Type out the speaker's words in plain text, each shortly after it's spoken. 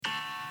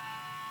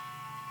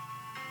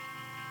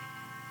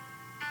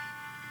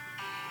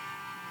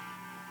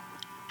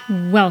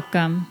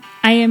Welcome.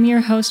 I am your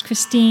host,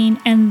 Christine,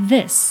 and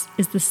this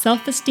is the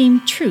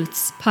Self-Esteem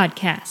Truths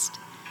Podcast,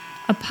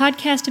 a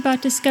podcast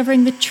about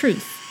discovering the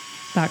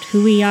truth about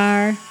who we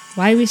are,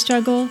 why we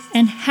struggle,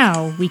 and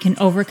how we can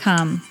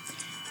overcome.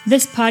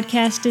 This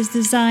podcast is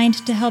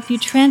designed to help you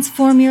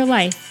transform your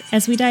life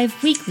as we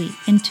dive weekly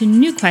into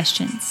new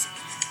questions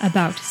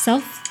about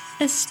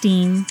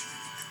self-esteem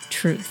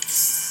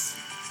truths.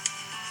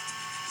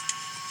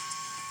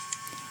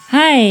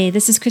 Hi,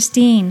 this is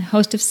Christine,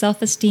 host of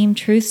Self-Esteem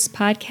Truths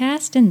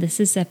Podcast, and this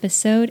is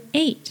episode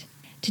 8.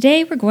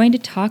 Today we're going to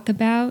talk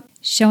about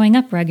showing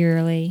up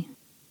regularly.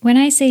 When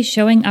I say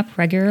showing up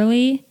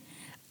regularly,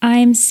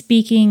 I'm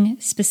speaking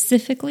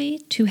specifically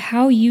to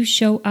how you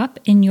show up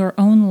in your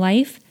own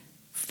life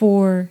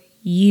for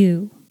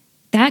you.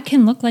 That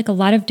can look like a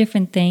lot of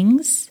different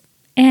things,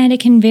 and it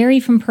can vary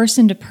from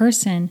person to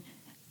person.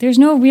 There's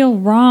no real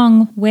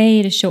wrong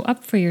way to show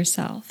up for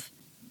yourself.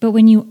 But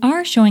when you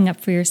are showing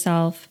up for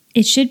yourself,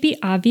 it should be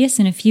obvious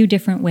in a few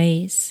different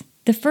ways.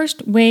 The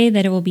first way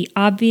that it will be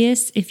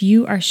obvious if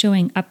you are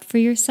showing up for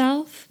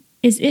yourself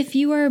is if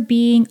you are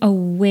being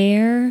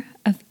aware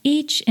of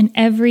each and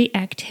every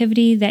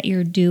activity that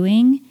you're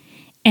doing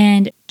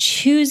and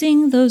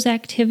choosing those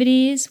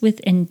activities with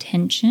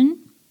intention,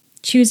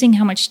 choosing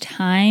how much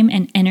time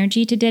and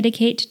energy to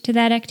dedicate to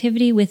that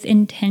activity with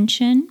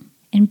intention,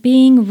 and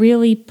being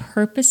really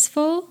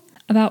purposeful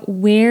about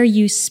where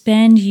you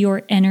spend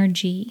your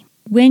energy.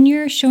 When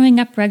you're showing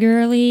up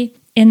regularly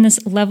in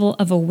this level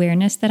of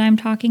awareness that I'm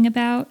talking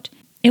about,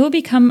 it will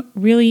become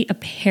really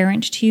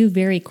apparent to you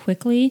very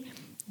quickly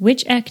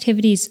which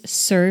activities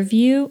serve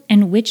you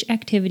and which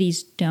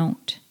activities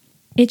don't.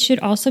 It should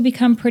also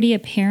become pretty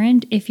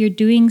apparent if you're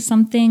doing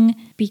something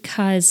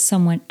because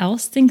someone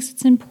else thinks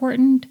it's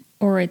important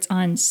or it's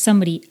on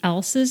somebody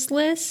else's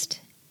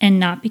list and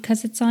not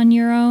because it's on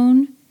your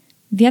own.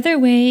 The other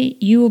way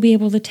you will be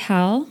able to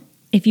tell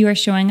if you are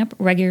showing up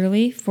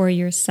regularly for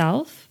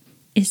yourself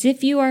is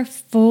if you are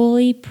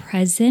fully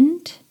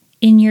present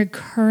in your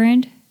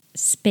current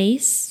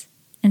space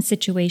and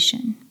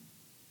situation.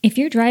 If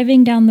you're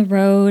driving down the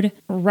road,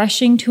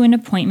 rushing to an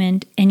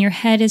appointment, and your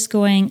head is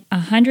going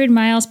 100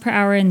 miles per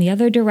hour in the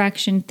other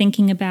direction,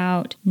 thinking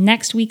about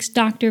next week's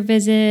doctor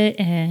visit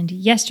and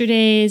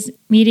yesterday's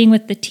meeting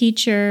with the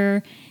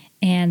teacher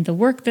and the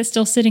work that's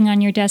still sitting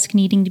on your desk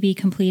needing to be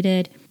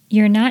completed,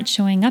 you're not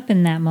showing up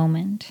in that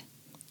moment.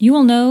 You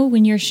will know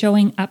when you're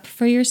showing up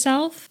for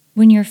yourself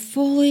when you're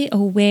fully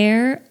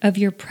aware of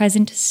your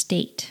present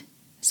state.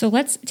 So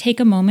let's take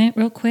a moment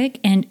real quick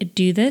and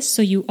do this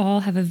so you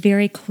all have a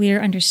very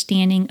clear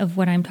understanding of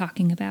what I'm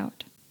talking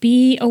about.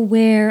 Be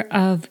aware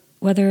of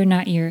whether or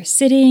not you're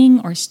sitting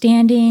or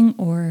standing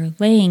or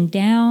laying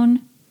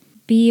down.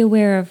 Be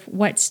aware of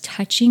what's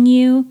touching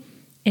you,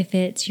 if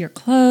it's your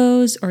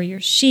clothes or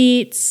your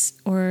sheets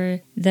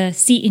or the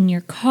seat in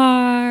your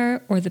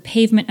car or the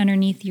pavement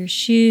underneath your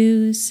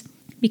shoes.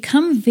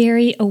 Become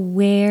very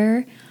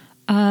aware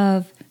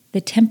of the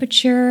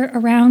temperature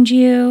around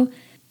you.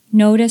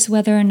 Notice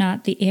whether or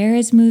not the air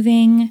is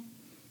moving.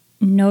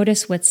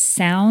 Notice what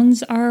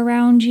sounds are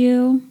around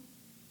you.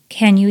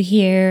 Can you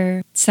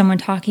hear someone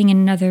talking in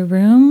another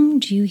room?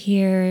 Do you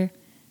hear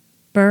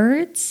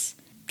birds?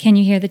 Can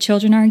you hear the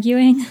children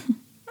arguing?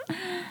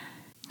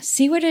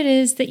 See what it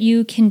is that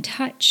you can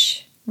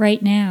touch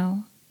right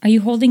now. Are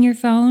you holding your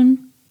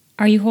phone?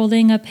 Are you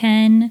holding a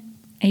pen?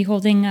 Are you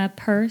holding a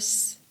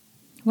purse?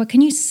 What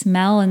can you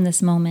smell in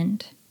this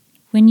moment?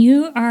 When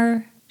you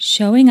are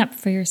showing up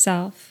for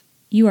yourself,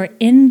 you are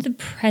in the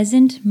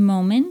present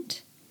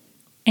moment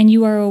and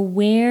you are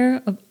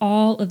aware of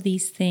all of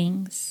these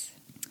things.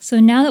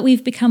 So now that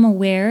we've become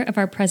aware of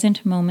our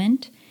present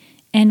moment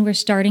and we're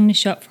starting to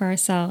show up for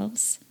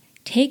ourselves,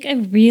 take a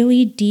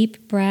really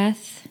deep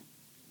breath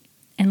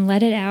and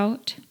let it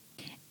out.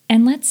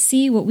 And let's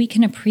see what we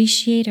can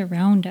appreciate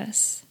around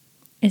us.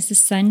 Is the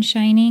sun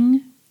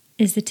shining?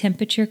 Is the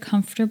temperature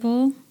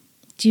comfortable?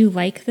 Do you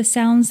like the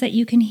sounds that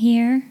you can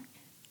hear?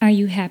 Are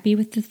you happy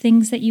with the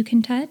things that you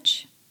can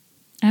touch?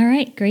 All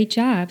right, great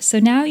job. So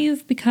now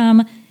you've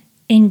become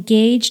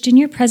engaged in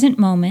your present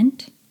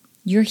moment.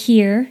 You're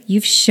here.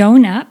 You've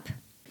shown up.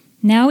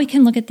 Now we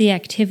can look at the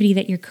activity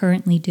that you're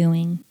currently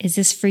doing. Is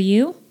this for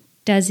you?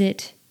 Does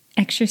it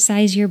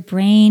exercise your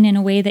brain in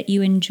a way that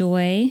you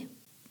enjoy?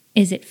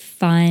 Is it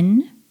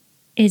fun?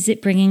 Is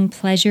it bringing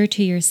pleasure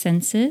to your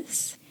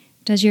senses?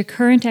 Does your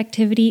current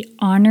activity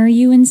honor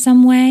you in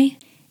some way?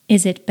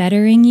 Is it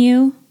bettering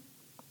you?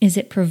 Is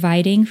it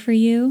providing for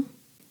you?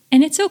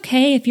 And it's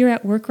okay if you're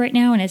at work right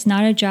now and it's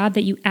not a job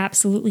that you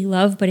absolutely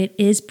love, but it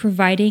is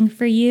providing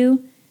for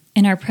you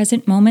in our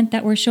present moment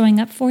that we're showing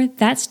up for.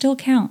 That still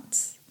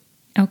counts.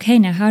 Okay,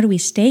 now how do we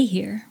stay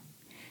here?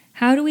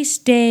 How do we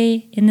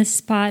stay in the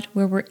spot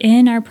where we're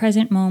in our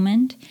present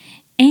moment?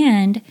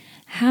 And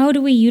how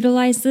do we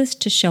utilize this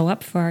to show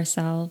up for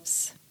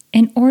ourselves?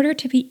 In order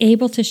to be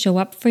able to show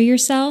up for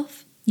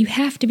yourself, you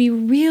have to be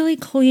really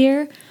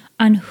clear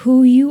on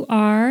who you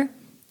are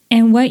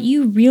and what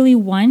you really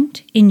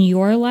want in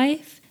your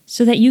life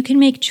so that you can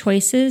make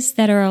choices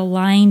that are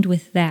aligned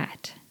with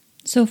that.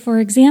 So for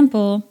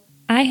example,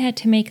 I had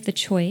to make the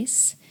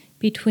choice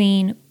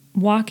between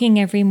walking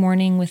every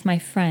morning with my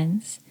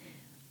friends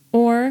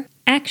or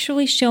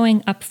actually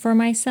showing up for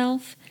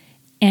myself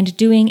and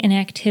doing an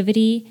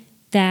activity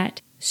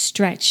that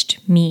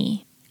stretched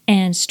me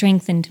and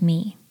strengthened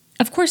me.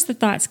 Of course, the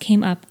thoughts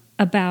came up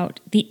about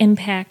the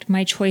impact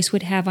my choice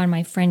would have on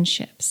my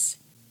friendships.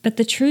 But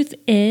the truth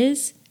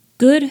is,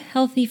 good,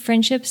 healthy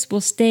friendships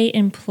will stay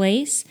in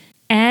place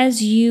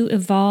as you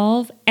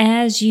evolve,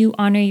 as you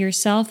honor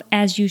yourself,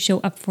 as you show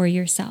up for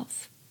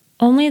yourself.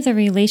 Only the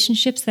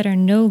relationships that are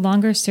no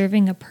longer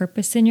serving a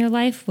purpose in your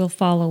life will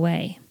fall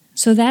away.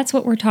 So that's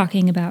what we're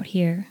talking about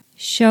here.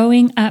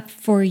 Showing up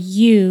for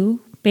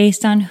you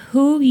based on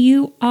who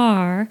you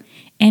are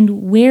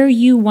and where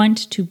you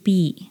want to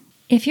be.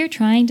 If you're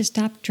trying to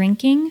stop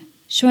drinking,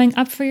 showing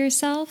up for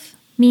yourself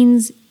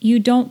means you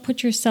don't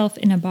put yourself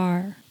in a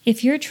bar.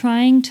 If you're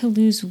trying to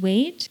lose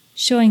weight,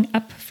 showing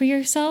up for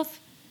yourself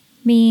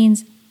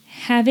means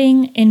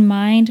having in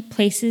mind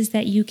places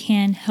that you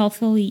can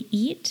healthily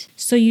eat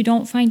so you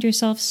don't find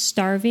yourself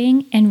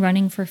starving and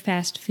running for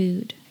fast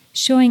food.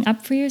 Showing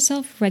up for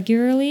yourself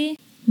regularly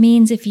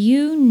means if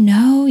you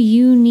know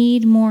you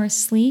need more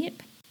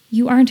sleep,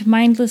 you aren't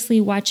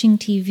mindlessly watching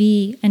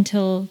TV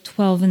until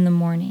 12 in the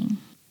morning.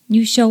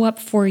 You show up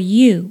for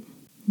you.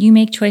 You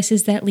make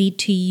choices that lead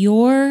to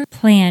your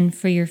plan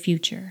for your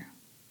future.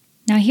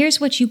 Now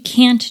here's what you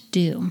can't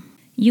do.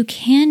 You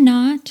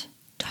cannot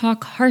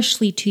talk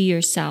harshly to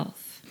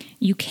yourself.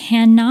 You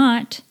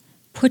cannot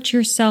put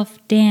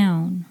yourself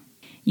down.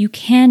 You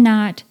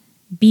cannot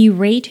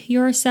berate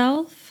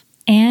yourself,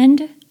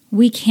 and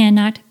we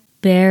cannot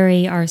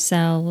bury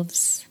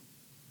ourselves.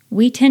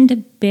 We tend to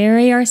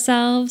bury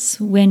ourselves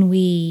when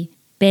we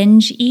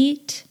binge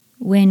eat,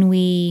 when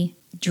we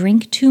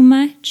drink too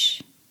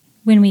much,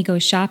 when we go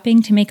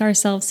shopping to make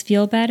ourselves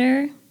feel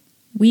better.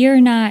 We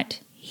are not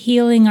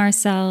healing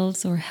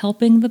ourselves or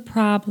helping the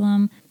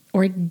problem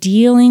or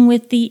dealing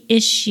with the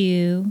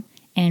issue,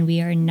 and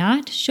we are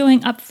not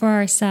showing up for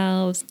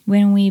ourselves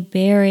when we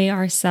bury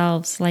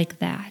ourselves like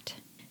that.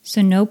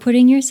 So no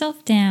putting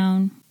yourself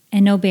down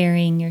and no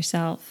burying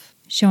yourself.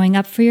 Showing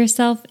up for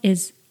yourself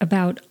is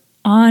about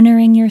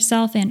honoring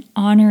yourself and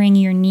honoring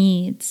your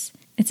needs.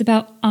 It's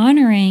about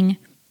honoring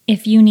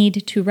if you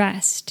need to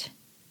rest.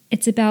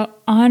 It's about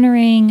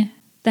honoring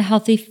the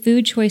healthy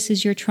food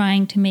choices you're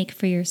trying to make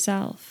for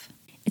yourself.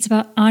 It's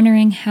about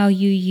honoring how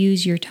you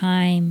use your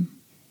time.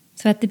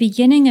 So at the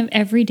beginning of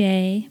every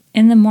day,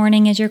 in the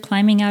morning as you're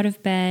climbing out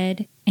of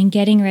bed and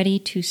getting ready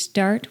to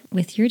start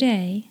with your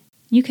day,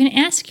 you can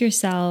ask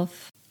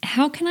yourself,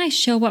 how can I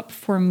show up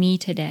for me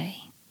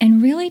today?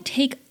 And really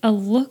take a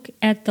look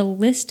at the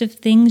list of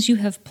things you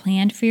have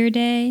planned for your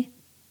day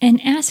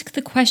and ask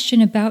the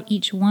question about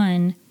each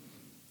one.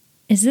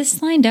 Is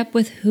this lined up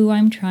with who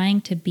I'm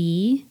trying to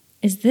be?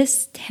 Is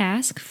this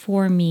task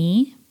for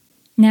me?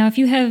 Now, if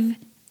you have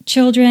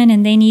children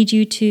and they need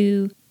you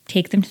to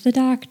take them to the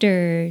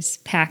doctors,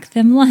 pack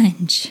them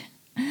lunch,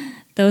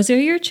 those are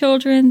your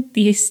children.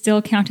 These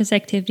still count as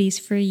activities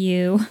for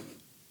you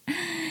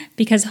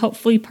because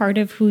hopefully part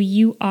of who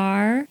you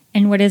are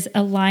and what is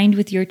aligned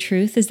with your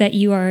truth is that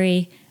you are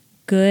a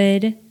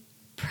good,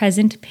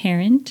 present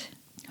parent.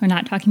 We're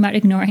not talking about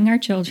ignoring our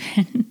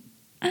children.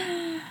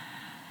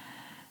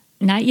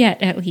 Not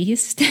yet, at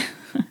least.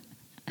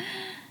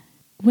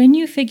 When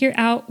you figure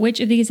out which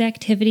of these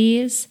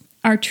activities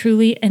are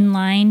truly in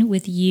line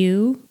with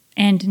you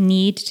and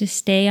need to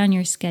stay on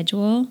your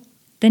schedule,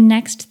 the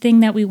next thing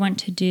that we want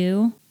to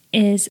do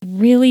is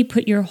really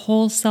put your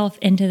whole self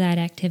into that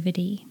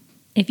activity.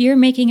 If you're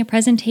making a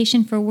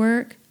presentation for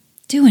work,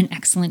 do an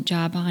excellent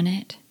job on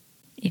it.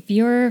 If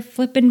you're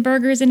flipping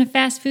burgers in a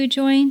fast food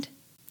joint,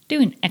 do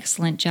an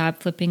excellent job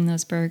flipping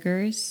those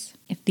burgers.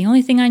 If the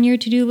only thing on your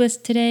to-do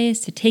list today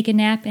is to take a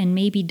nap and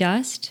maybe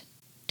dust,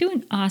 do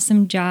an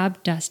awesome job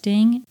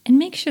dusting and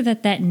make sure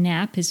that that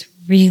nap is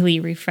really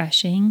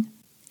refreshing.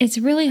 It's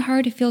really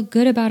hard to feel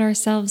good about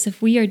ourselves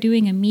if we are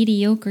doing a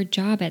mediocre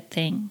job at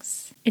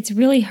things. It's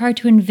really hard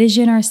to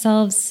envision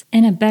ourselves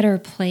in a better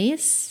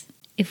place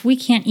if we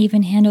can't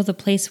even handle the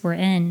place we're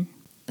in.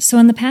 So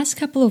in the past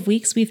couple of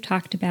weeks, we've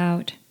talked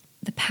about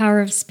the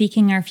power of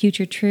speaking our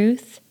future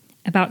truth,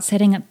 about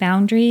setting up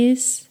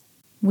boundaries.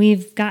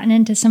 We've gotten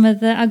into some of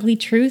the ugly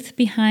truth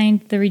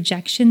behind the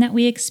rejection that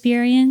we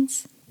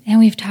experience. And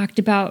we've talked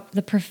about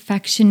the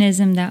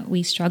perfectionism that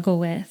we struggle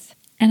with.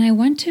 And I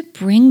want to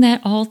bring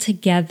that all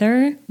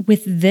together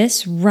with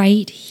this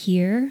right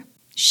here,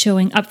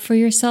 showing up for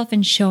yourself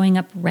and showing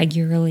up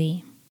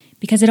regularly,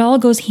 because it all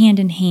goes hand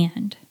in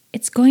hand.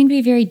 It's going to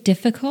be very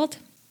difficult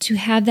to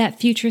have that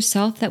future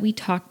self that we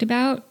talked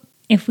about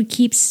if we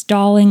keep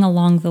stalling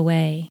along the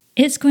way.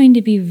 It's going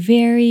to be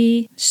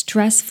very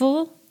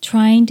stressful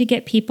trying to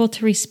get people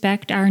to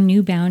respect our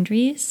new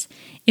boundaries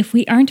if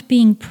we aren't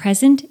being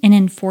present and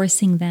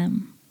enforcing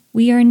them.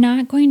 We are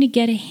not going to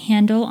get a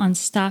handle on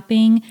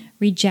stopping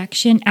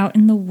rejection out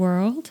in the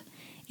world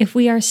if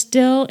we are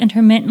still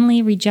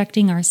intermittently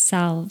rejecting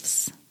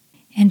ourselves.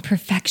 And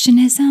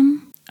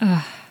perfectionism,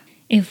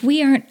 If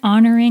we aren't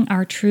honoring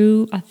our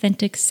true,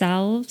 authentic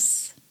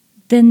selves,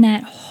 then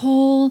that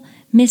whole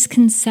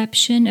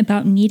misconception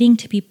about needing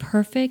to be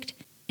perfect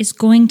is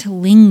going to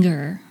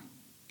linger.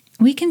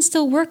 We can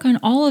still work on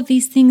all of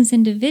these things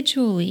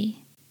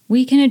individually.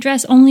 We can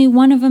address only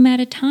one of them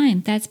at a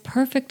time. That's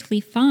perfectly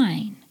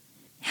fine.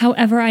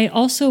 However, I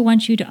also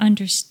want you to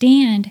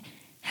understand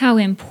how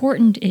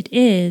important it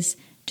is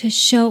to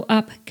show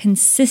up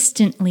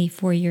consistently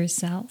for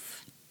yourself.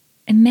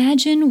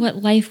 Imagine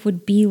what life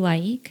would be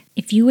like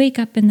if you wake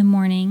up in the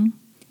morning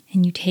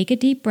and you take a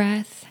deep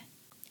breath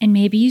and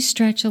maybe you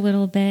stretch a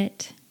little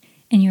bit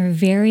and you're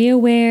very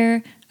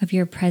aware of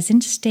your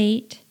present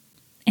state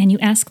and you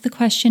ask the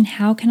question,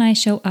 how can I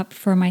show up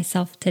for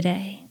myself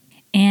today?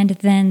 And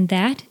then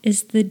that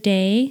is the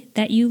day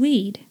that you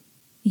lead.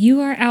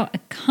 You are out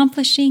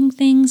accomplishing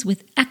things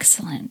with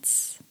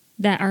excellence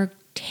that are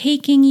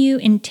taking you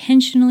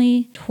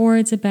intentionally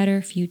towards a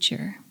better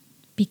future.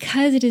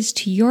 Because it is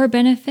to your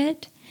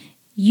benefit,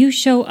 you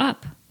show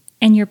up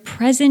and you're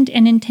present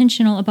and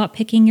intentional about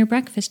picking your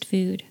breakfast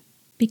food.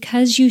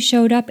 Because you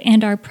showed up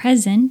and are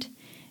present,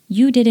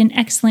 you did an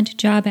excellent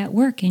job at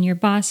work and your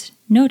boss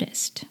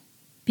noticed.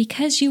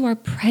 Because you are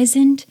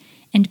present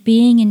and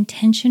being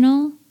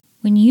intentional,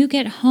 when you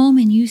get home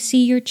and you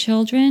see your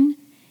children,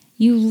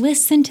 you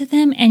listen to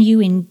them and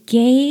you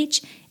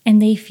engage and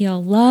they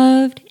feel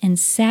loved and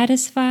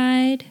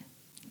satisfied.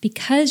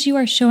 Because you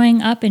are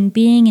showing up and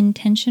being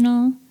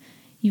intentional,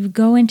 you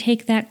go and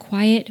take that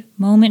quiet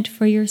moment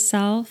for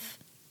yourself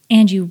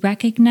and you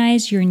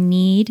recognize your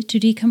need to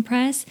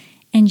decompress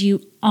and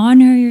you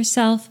honor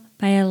yourself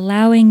by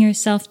allowing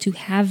yourself to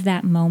have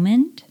that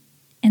moment.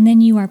 And then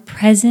you are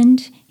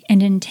present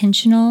and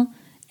intentional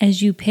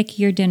as you pick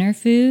your dinner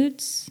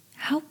foods.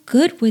 How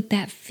good would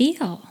that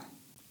feel?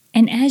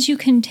 And as you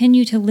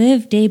continue to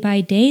live day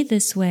by day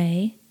this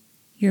way,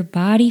 your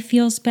body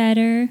feels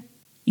better,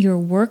 your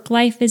work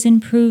life is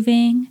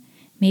improving,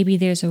 maybe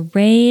there's a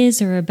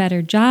raise or a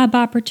better job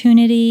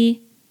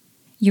opportunity,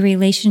 your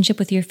relationship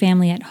with your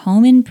family at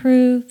home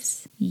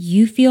improves,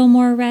 you feel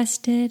more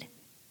rested.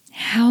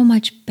 How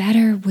much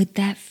better would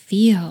that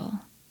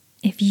feel?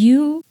 If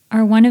you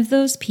are one of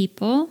those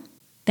people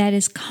that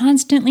is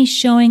constantly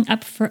showing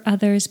up for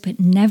others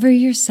but never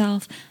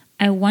yourself,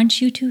 I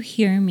want you to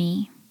hear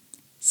me.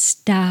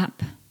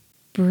 Stop.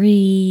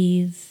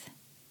 Breathe.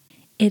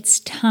 It's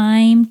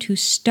time to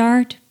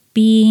start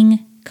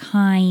being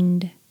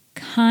kind.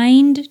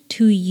 Kind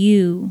to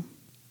you.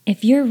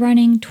 If you're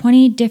running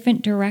 20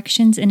 different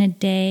directions in a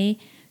day,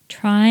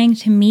 trying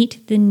to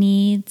meet the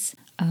needs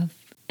of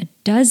a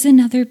dozen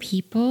other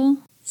people,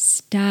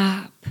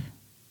 stop.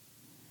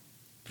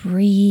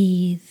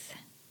 Breathe.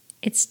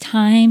 It's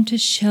time to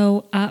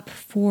show up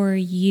for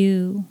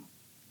you.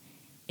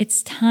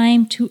 It's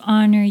time to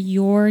honor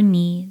your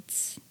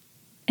needs.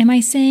 Am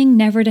I saying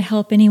never to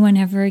help anyone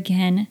ever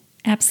again?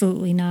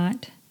 Absolutely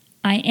not.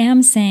 I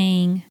am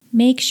saying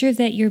make sure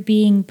that you're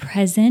being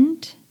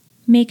present.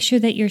 Make sure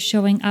that you're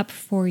showing up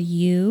for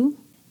you.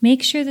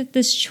 Make sure that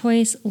this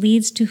choice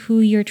leads to who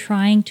you're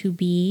trying to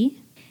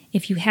be.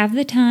 If you have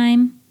the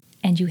time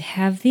and you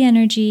have the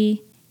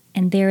energy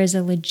and there is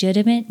a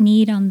legitimate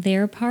need on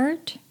their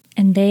part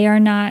and they are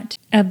not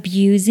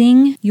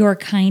abusing your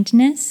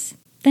kindness,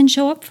 then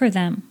show up for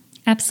them.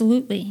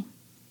 Absolutely.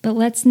 But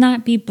let's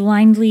not be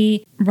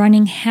blindly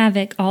running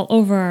havoc all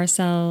over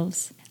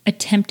ourselves,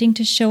 attempting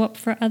to show up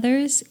for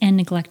others and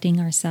neglecting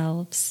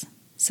ourselves.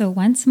 So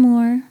once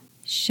more,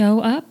 show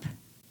up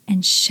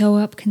and show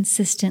up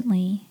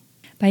consistently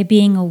by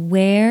being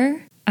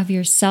aware of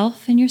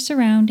yourself and your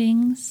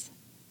surroundings,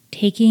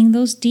 taking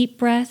those deep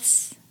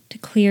breaths to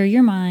clear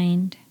your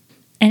mind,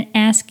 and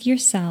ask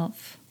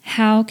yourself,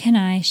 how can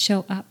I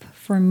show up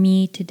for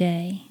me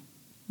today?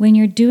 When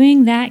you're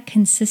doing that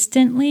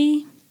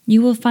consistently,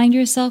 you will find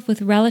yourself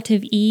with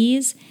relative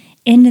ease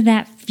in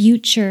that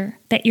future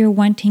that you're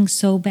wanting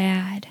so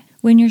bad.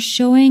 When you're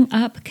showing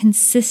up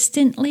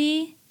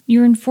consistently,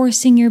 you're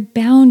enforcing your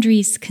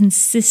boundaries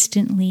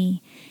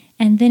consistently,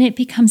 and then it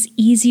becomes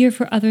easier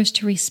for others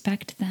to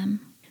respect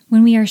them.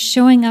 When we are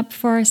showing up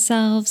for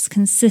ourselves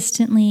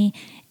consistently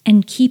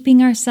and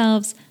keeping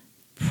ourselves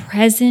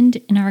present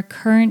in our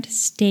current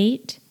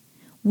state,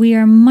 we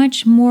are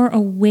much more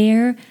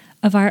aware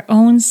of our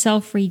own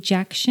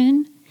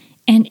self-rejection,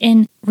 and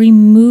in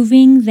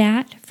removing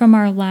that from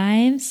our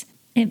lives,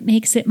 it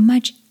makes it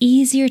much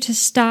easier to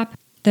stop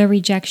the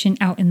rejection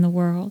out in the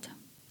world.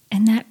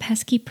 And that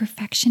pesky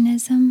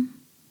perfectionism,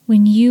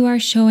 when you are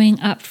showing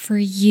up for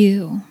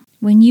you,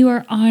 when you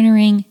are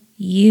honoring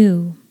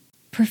you,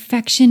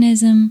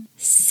 perfectionism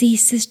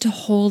ceases to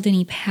hold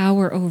any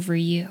power over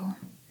you.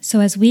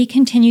 So as we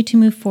continue to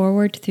move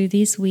forward through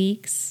these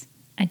weeks,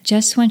 I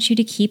just want you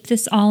to keep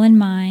this all in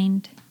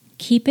mind.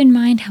 Keep in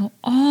mind how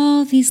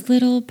all these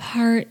little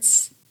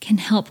parts can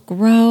help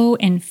grow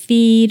and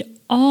feed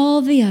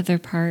all the other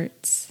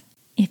parts.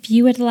 If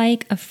you would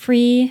like a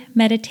free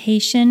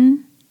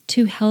meditation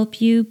to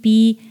help you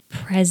be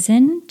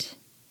present,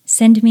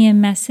 send me a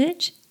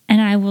message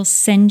and I will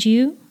send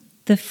you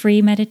the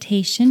free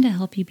meditation to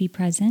help you be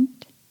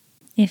present.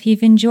 If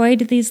you've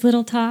enjoyed these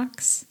little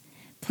talks,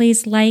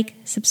 please like,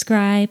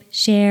 subscribe,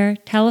 share,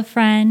 tell a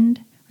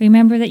friend.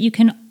 Remember that you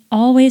can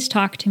always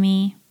talk to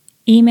me.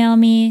 Email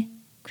me,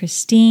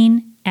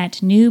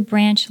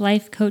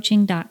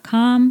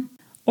 Christine@newbranchlifecoaching.com,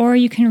 or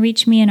you can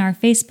reach me in our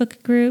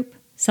Facebook group,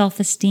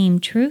 Self-Esteem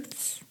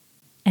Truths.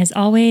 As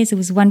always, it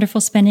was wonderful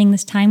spending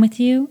this time with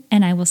you,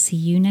 and I will see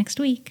you next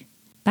week.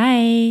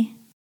 Bye.